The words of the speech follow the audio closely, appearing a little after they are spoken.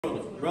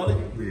Brother?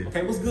 Yeah.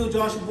 Okay, what's good,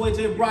 y'all? It's your boy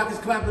Jay Brock. It's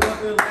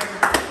Clapitup. You know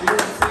what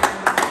I'm saying?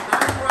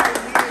 I'm right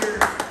here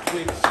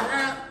with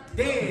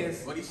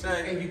TrapDes. What he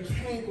say? And you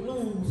can't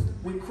lose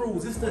with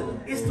Cruz. It's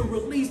the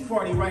release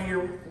party right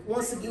here.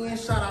 Once again,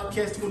 shout out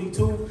Catch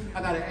 22.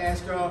 I gotta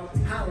ask y'all,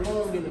 how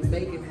long in the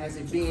making has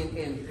it been?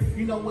 And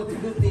you know what the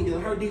good thing is, I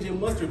heard DJ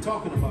Mustard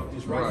talking about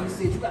this, right? He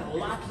said you gotta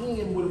lock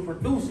in with a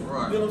producer.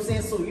 Right. You know what I'm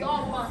saying? So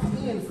y'all locked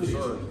in for this.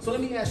 Sure. So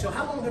let me ask y'all,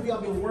 how long have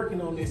y'all been working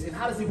on this, and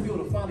how does it feel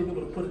to finally be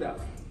able to put it out?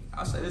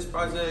 I say this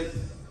project,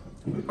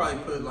 we probably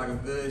put like a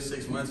good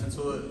 6 months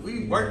into it.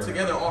 We work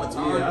together all the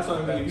time. Yeah, that's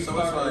what I mean. So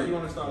it's like, you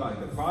want to start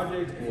like the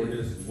project or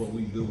just what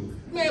we do?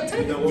 Man,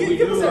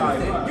 give us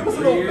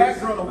a little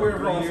background of where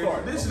it all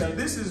started.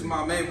 This is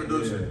my main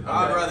producer. Yeah.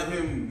 I'd rather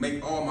him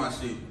make all my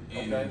shit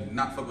and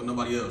not fuck with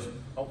nobody else.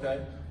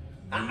 Okay.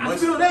 I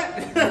feel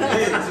that.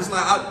 Yeah, it's just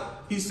like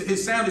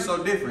his sound is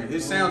so different.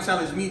 His sound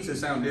challenged me to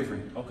sound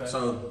different. Okay.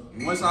 So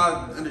once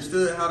I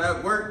understood how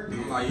that worked,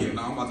 I'm like, yeah,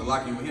 no, I'm about to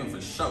lock in with him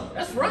for sure.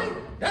 That's right.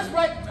 That's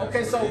right.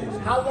 Okay, so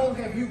how long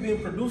have you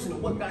been producing,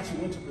 and what got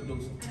you into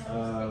producing?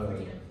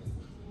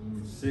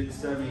 6,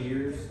 7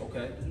 years.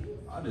 Okay.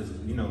 I just,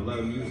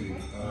 love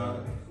music.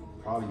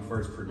 Probably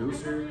first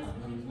producer.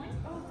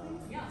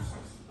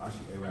 I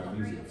should A-rap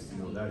music. You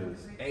know what that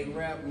is?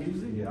 A-rap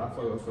music? Yeah, I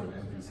fuck with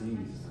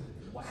MPCs.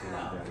 Wow.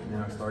 And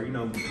then I started,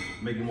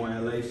 making more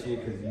LA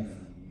shit because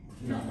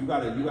you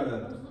gotta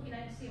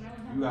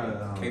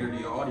cater to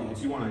your audience.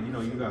 If you wanna, you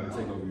gotta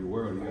take over your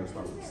world. You gotta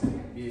start with the city.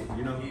 Yeah. So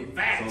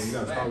you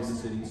gotta start with the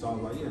city. So I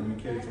was like, yeah, let me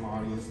cater to my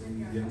audience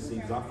and get in the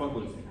scene. Cause I fuck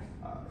with,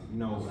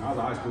 when I was in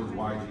high school, it was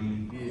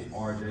YG,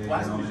 RJ.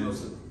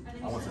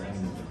 I went to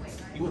Animo.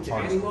 You went to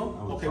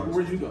Animo? Okay,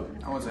 where'd you go?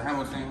 I went to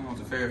Hamilton. I went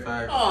to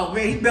Fairfax. Oh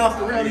man, he bounced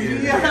around.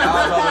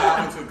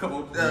 I went to a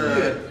couple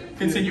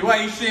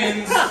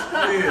continuations.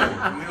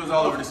 Yeah, it was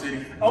all over the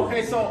city.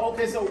 Okay, so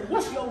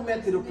what's your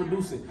method of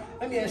producing?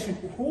 Let me ask you,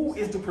 who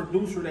is the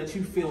producer that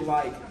you feel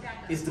like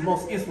is the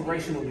most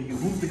inspirational to you?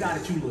 Who's the guy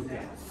that you look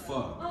at?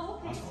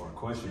 Fuck, that's a hard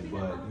question,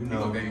 but you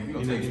gonna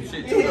take some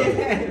shit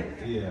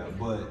too. Yeah,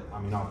 but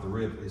I mean off the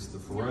rip, it's the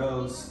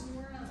Pharrells.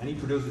 Any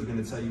producer's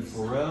gonna tell you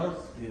Pharrell?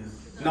 Yeah.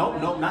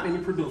 No, not any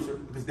producer,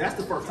 because that's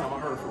the first time I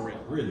heard Pharrell.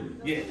 Really?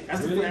 Yeah,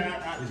 that's the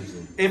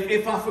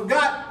if I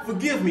forgot,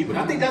 forgive me, but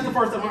I think that's the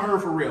first time I heard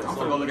Pharrell. I'm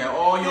gonna look at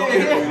all your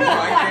interviews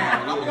right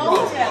now. I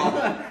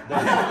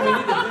mean,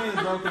 it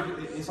depends, bro.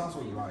 Cause it's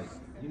also like,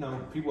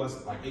 people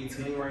that's like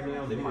 18 right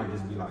now, they might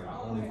just be like, I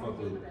only fuck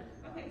with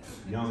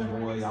Young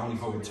Boy, I only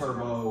fuck with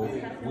Turbo,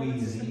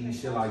 Weezy,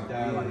 shit like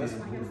that. Like that's who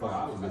the fuck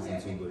I was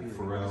listening to, but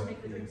Pharrell.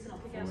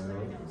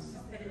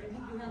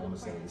 I want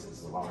to say this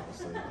is a lot to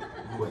say.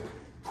 Quick.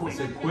 Quick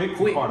and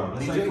Cardo.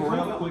 Let's say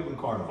Pharrell, Quick and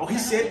Cardo. Oh, he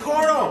said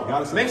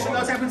Cardo. Make sure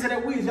y'all tap into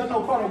that Weezy. Y'all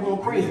know Cardo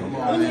going crazy.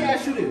 Let me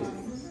ask you this.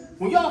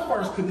 When y'all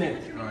first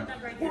connected,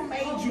 what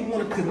made you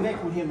want to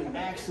connect with him and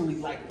actually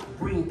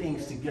bring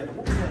things together?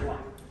 What was that like?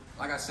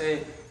 Like I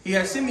said, he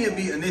had sent me a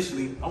beat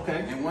initially.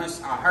 Okay. And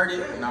once I heard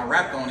it and I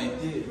rapped on it,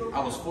 I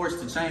was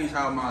forced to change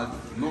how my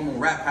normal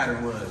rap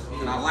pattern was.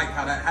 And I liked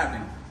how that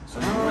happened. So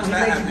once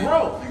that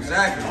happened,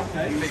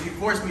 exactly. He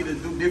forced me to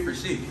do different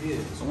shit. Yeah.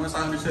 So once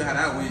I understood how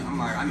that went, I'm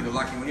like, I need to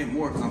lock in with him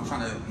more because I'm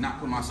trying to not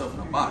put myself in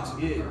a box.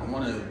 Yeah. I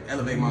want to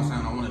elevate my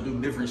sound. I want to do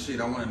different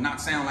shit. I want to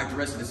not sound like the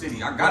rest of the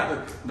city. I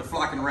got the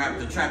flocking rap,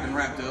 the trapping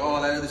rap,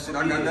 all that other shit.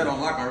 I got that on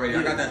lock already.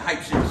 I got that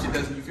hype shit.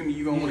 That's, you feel me?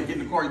 You gonna want to get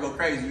in the car, you go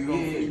crazy. You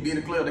gonna be in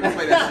the club, they gonna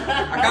play that shit.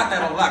 I got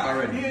that on lock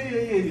already.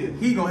 Yeah.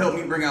 He gonna help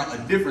me bring out a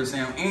different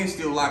sound and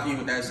still lock in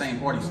with that same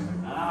party sound.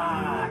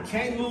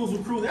 Can't lose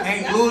with Cruz.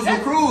 Can't lose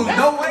with Cruz.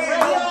 No way.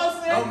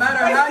 No matter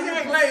how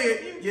you play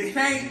it, you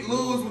can't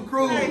lose with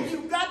Cruz. Man,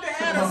 you got to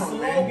have a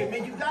slogan,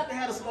 man. You got to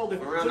have a slogan.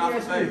 For real, not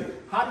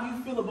how do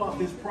you feel about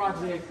this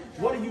project?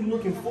 What are you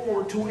looking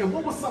forward to? And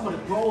what were some of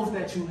the goals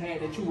that you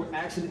had that you were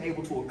actually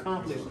able to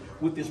accomplish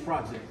with this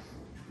project?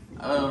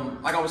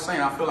 Like I was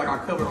saying, I feel like I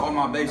covered all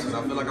my bases.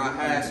 I feel like I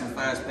had some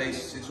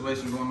fast-paced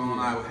situation going on.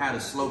 I had a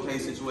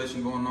slow-paced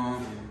situation going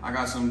on. I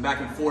got some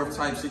back-and-forth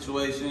type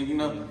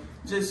situation,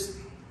 just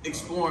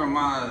exploring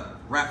my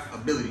rap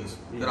abilities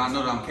that I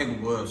know that I'm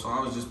capable of. So I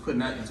was just putting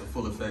that into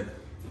full effect.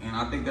 And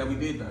I think that we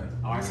did that.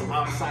 All right, so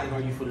how excited are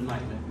you for the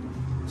night, man?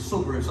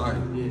 Super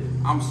excited. Yeah.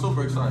 I'm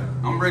super excited.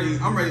 I'm ready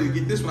to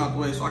get this one out the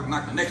way so I can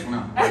knock the next one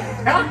out.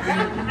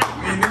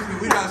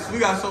 We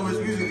got so much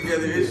music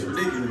together, it's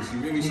ridiculous.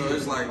 You feel me? So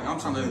it's like I'm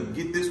trying to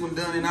get this one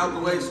done and out the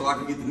way so I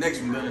can get the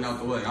next one done and out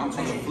the way. I'm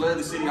trying to flood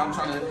the city. I'm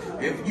trying to.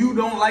 If you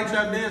don't like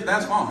TrapDes,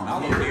 that's fine. I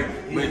don't care.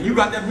 But you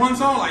got that one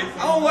song, like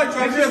I don't like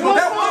TrapDes, but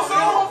that one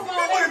song,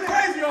 you went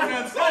crazy on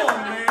that song,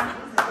 man.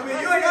 I mean,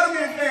 you ain't gotta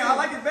be a fan. I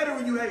like it better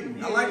when you hate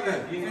me. I like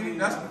that. You feel me?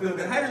 That's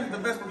the haters is the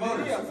best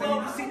promoters. Yeah,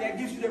 well, see, that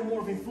gives you that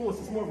more of influence.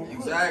 It's more of a push.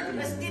 Exactly.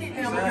 Let's get it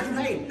now.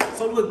 Exactly.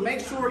 So look, make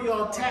sure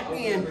y'all tap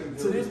in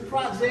to this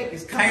project.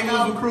 It's coming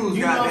out. Can't lose with Cruz,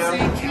 you know what I'm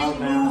saying? Can't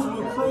lose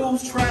with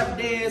Cruz,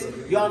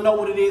 TrapDes. Y'all know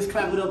what it is.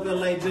 Clap it up,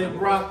 LA, Jay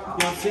Brock. You know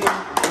what I'm saying?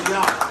 We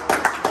out.